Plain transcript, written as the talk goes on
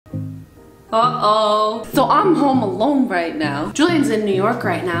Uh-oh. So I'm home alone right now. Julian's in New York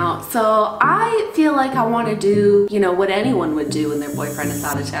right now. So I feel like I want to do, you know, what anyone would do when their boyfriend is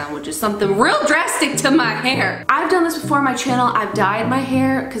out of town, which is something real drastic to my hair. I've done this before on my channel. I've dyed my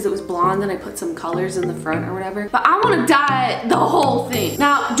hair because it was blonde and I put some colors in the front or whatever. But I want to dye the whole thing.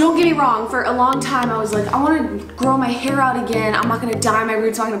 Now, don't get me wrong. For a long time, I was like, I want to grow my hair out again. I'm not going to dye my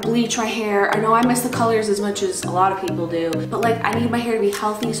roots. I'm not going to bleach my hair. I know I miss the colors as much as a lot of people do. But like, I need my hair to be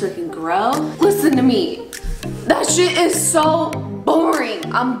healthy so it can grow. Listen to me. That shit is so boring.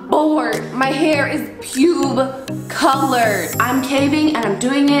 I'm bored. My hair is pube colored. I'm caving and I'm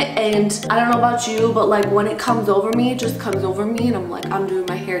doing it, and I don't know about you, but like when it comes over me, it just comes over me and I'm like, I'm doing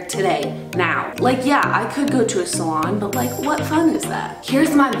my hair today, now. Like, yeah, I could go to a salon, but like, what fun is that?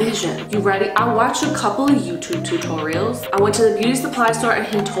 Here's my vision. You ready? I watched a couple of YouTube tutorials. I went to the beauty supply store and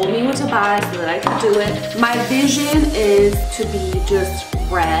he told me what to buy so that I could do it. My vision is to be just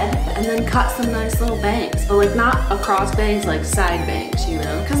red and then cut some nice little bangs, but like not across bangs, like side bangs, you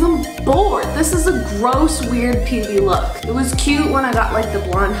know, because I'm bored. This is a gross, weird PV look. It was cute when I got like the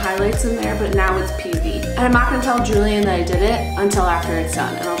blonde highlights in there, but now it's PV. And I'm not gonna tell Julian that I did it until after it's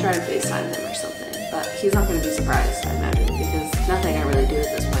done, and I'll try to FaceTime him or something, but he's not gonna be surprised, I imagine, because nothing I really do at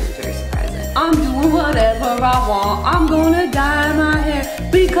this point is very surprising. I'm doing whatever I want. I'm gonna dye my hair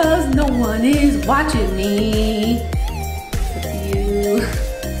because no one is watching me.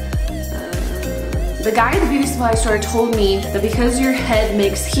 The guy at the beauty supply store told me that because your head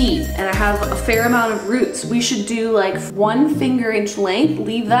makes heat and I have a fair amount of roots, we should do like 1 finger-inch length,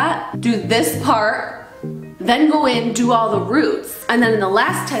 leave that, do this part, then go in, do all the roots, and then in the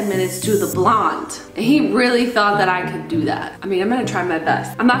last 10 minutes do the blonde. And he really thought that I could do that. I mean, I'm gonna try my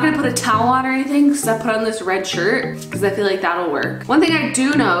best. I'm not gonna put a towel on or anything because I put on this red shirt because I feel like that'll work. One thing I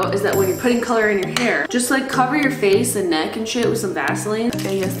do know is that when you're putting color in your hair, just like cover your face and neck and shit with some Vaseline.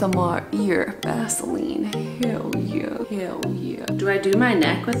 ASMR ear Vaseline. Hell yeah. Hell yeah. Do I do my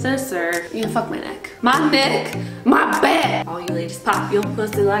neck with this or? Yeah, fuck my neck. My neck, my back. All you ladies pop your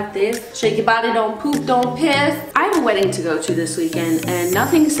pussy like this. Shake your body, don't poop, don't piss. I have a wedding to go to this weekend and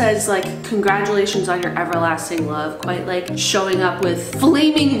nothing says like congratulations on your everlasting love quite like showing up with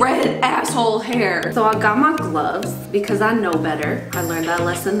flaming red asshole hair. So I got my gloves because I know better. I learned that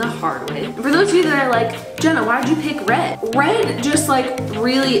lesson the hard way. And for those of you that are like, Jenna, why'd you pick red? Red just like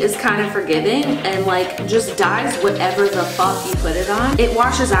really is kind of forgiving and like just dyes whatever the fuck you put it on. It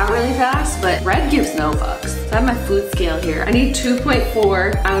washes out really fast, but red gives no fucks. So I have my food scale here. I need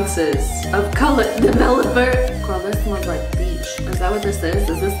 2.4 ounces of color developer. Girl, this smells like bleach. Is that what this is?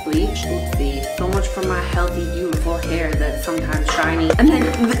 Is this bleach? Oopsie. So much for my healthy, beautiful hair that's sometimes shiny. And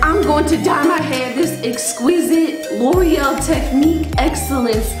then I'm going to dye my hair this exquisite L'Oreal Technique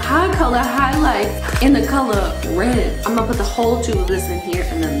Excellence high color highlights in the color red. I'm gonna put the whole tube of this in here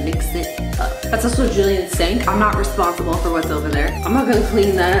and then mix it up. That's also Julian's sink. I'm not responsible for what's over there. I'm not gonna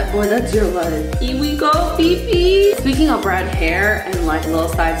clean that. Boy, that's your life. Here we go, Fifi. Speaking of red hair and like little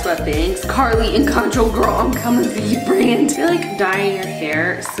side swept bangs, Carly and Control Girl, I'm coming for you, brand. I feel like dyeing your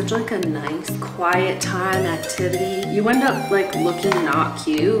hair is such like a nice, quiet time activity. You end up like looking not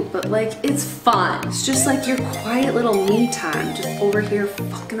cute, but like it's fun. It's just like your quiet little me time, just over here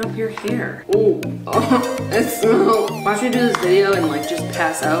fucking up your hair. Oh, it smells. Watch me do this video and like just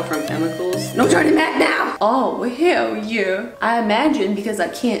pass out from chemicals. No turning back now. Oh, hell yeah. I imagine because I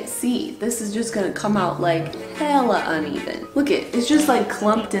can't see, this is just gonna come out like hella uneven. Look it's just like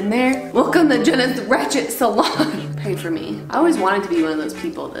clumped in there. Welcome to Jenna's Ratchet Salon. Pray for me. I always wanted to be one of those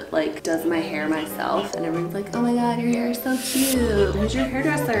people that like does my hair myself and everyone's like, oh my god, your hair is so cute. Who's your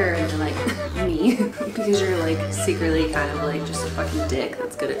hairdresser? And they're like, me. Because you're like secretly kind of like just a fucking dick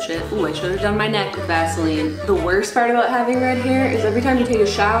that's good at shit. Ooh, I should have done my neck with Vaseline. The worst part about having red hair is every time you take a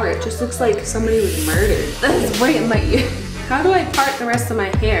shower, it just looks like somebody was murdered. That's right in my ear. How do I part the rest of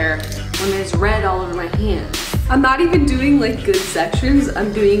my hair when there's red all over my hands? I'm not even doing like good sections.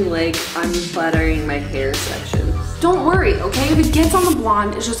 I'm doing like unflattering my hair sections. Don't worry, okay? If it gets on the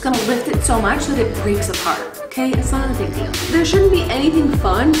blonde, it's just gonna lift it so much that it breaks apart, okay? It's not a big deal. There shouldn't be anything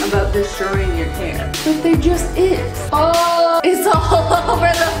fun about destroying your hair, but there just is. Oh, it's all over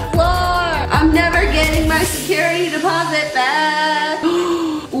the floor. I'm never getting my security deposit back.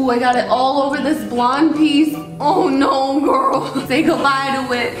 Ooh, I got it all over this blonde piece. Oh no, girl. Say goodbye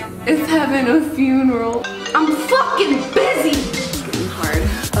to it. It's having a funeral. I'm fucking busy. It's getting hard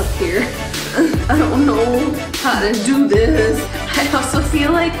up here. I don't know how to do this. I also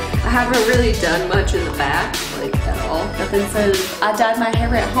feel like I haven't really done much in the back, like at all. Nothing says I dyed my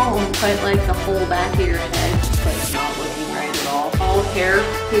hair at home, quite like the whole back of your head, but it's not looking right at all. hair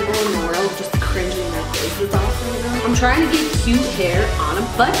people in the world just cringing their faces off right now. I'm trying to get cute hair on a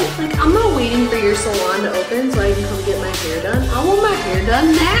budget. Like, I'm not waiting for your salon to open so I can come get my hair done. I want my hair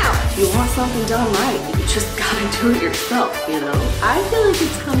done now. If you want something done right, you just gotta do it yourself, you know? I feel like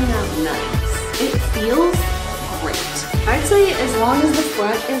it's coming out nice. It feels great. I'd say as long as the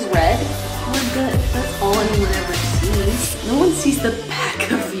front is red, we're good. That's all anyone ever sees. No one sees the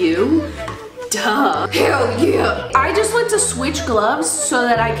back of you. Duh. Hell yeah. I just went to switch gloves so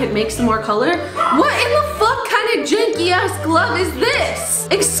that I could make some more color. What in the fuck kind of janky ass glove is this?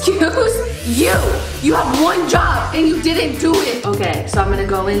 Excuse you. You have one job and you didn't do it. Okay, so I'm gonna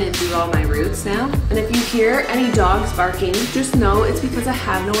go in and do all my roots now. And if you hear any dogs barking, just know it's because I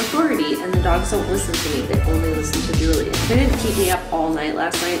have no authority and the dogs don't listen to me. They only listen to Julia. They didn't keep me up all night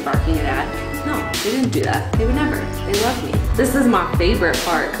last night barking at Dad. No, they didn't do that. They would never. They love me. This is my favorite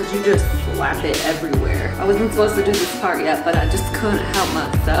part because you just slap it everywhere. I wasn't supposed to do this part yet, but I just couldn't help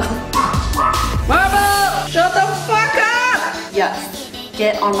myself. Marble! Shut the fuck up! Yes,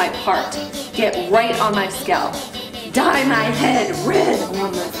 get on my part. Get right on my scalp. Dye my head red. I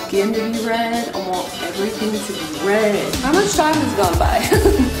want my skin to be red. I want everything to be red. How much time has gone by?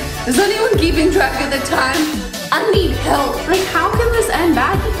 Is anyone keeping track of the time? I need help. Like, how can this end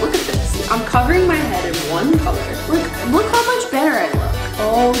badly? Look at this. I'm covering my head in one color. Look how much better I look.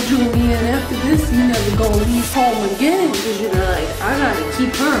 Oh, Julian, after this, you never gonna leave home again. Because you're like, I gotta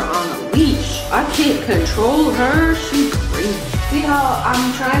keep her on a leash. I can't control her. She's crazy. See how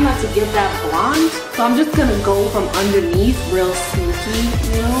I'm trying not to get that blonde? So I'm just gonna go from underneath real sneaky,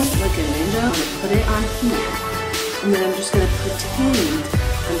 you know, like a ninja. I'm gonna put it on here. And then I'm just gonna pretend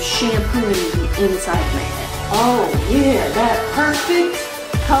I'm shampooing the inside of my head. Oh yeah, that perfect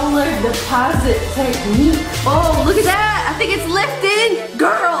color deposit technique. Oh, look at that. I think it's lifting.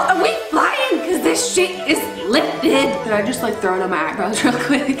 Girl, are we flying? Because this shit is lifted. Did I just like throw it on my eyebrows real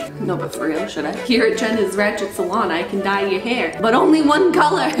quick? No, but for real, should I? Here at Jenna's Ratchet Salon, I can dye your hair, but only one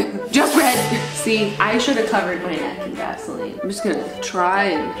color. Just red. See, I should have covered my neck in Vaseline. I'm just gonna try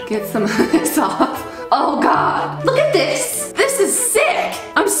and get some of this off. Oh God, look at this. This is sick.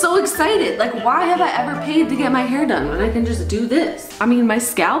 I'm so excited. Like, why have I ever paid to get my hair done when I can just do this? I mean, my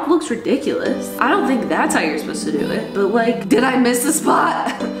scalp looks ridiculous. I don't think that's how you're supposed to do it, but like, did I miss a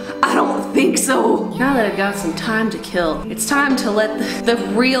spot? I don't think so. Now that I've got some time to kill, it's time to let the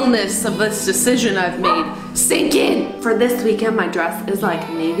realness of this decision I've made sink in. For this weekend, my dress is like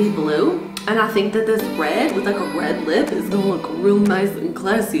navy blue. And I think that this red with like a red lip is gonna look real nice and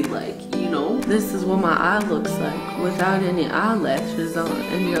classy, like, you know? This is what my eye looks like without any eyelashes on.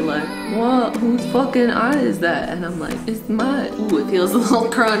 And you're like, what? Whose fucking eye is that? And I'm like, it's mine. Ooh, it feels a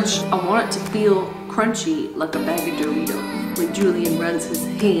little crunch. I want it to feel crunchy like a bag of Doritos. When Julian runs his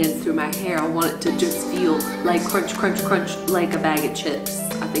hands through my hair, I want it to just feel like crunch, crunch, crunch like a bag of chips.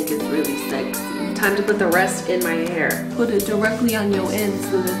 I think it's really sexy. Time to put the rest in my hair. Put it directly on your ends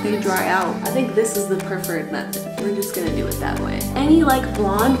so that they dry out. I think this is the preferred method. We're just gonna do it that way. Any like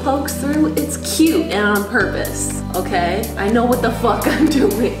blonde folks through, it's cute and on purpose, okay? I know what the fuck I'm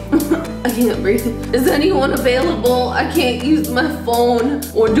doing. I can't breathe. Is anyone available? I can't use my phone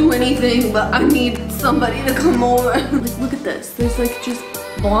or do anything, but I need somebody to come over. Like, look at this. There's like just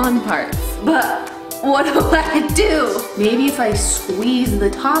blonde parts, but what do I do? Maybe if I squeeze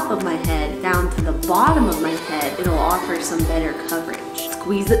the top of my head down to the bottom of my head, it'll offer some better coverage.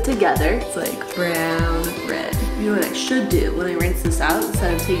 Squeeze it together. It's like brown, red. You know what I should do when I rinse this out?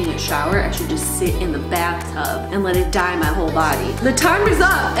 Instead of taking a shower, I should just sit in the bathtub and let it dye my whole body. The timer's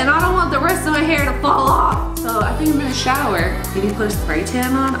up and I don't want the rest of my hair to fall off. So I think I'm gonna shower, maybe put a spray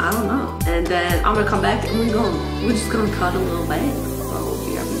tan on, I don't know. And then I'm gonna come back and we're just gonna cut a little bang.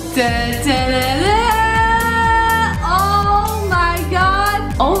 Da, da, da, da. Oh my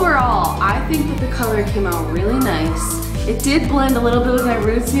God. Overall, I think that the color came out really nice. It did blend a little bit with my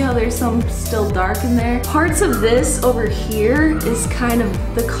roots. See how there's some still dark in there? Parts of this over here is kind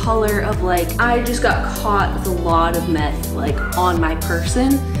of the color of like, I just got caught with a lot of meth like on my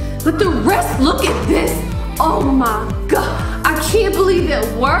person. But the rest, look at this. Oh my God. I can't believe it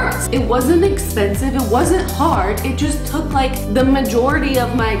worked. It wasn't expensive, it wasn't hard. It just took like the majority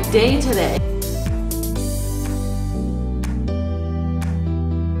of my day today.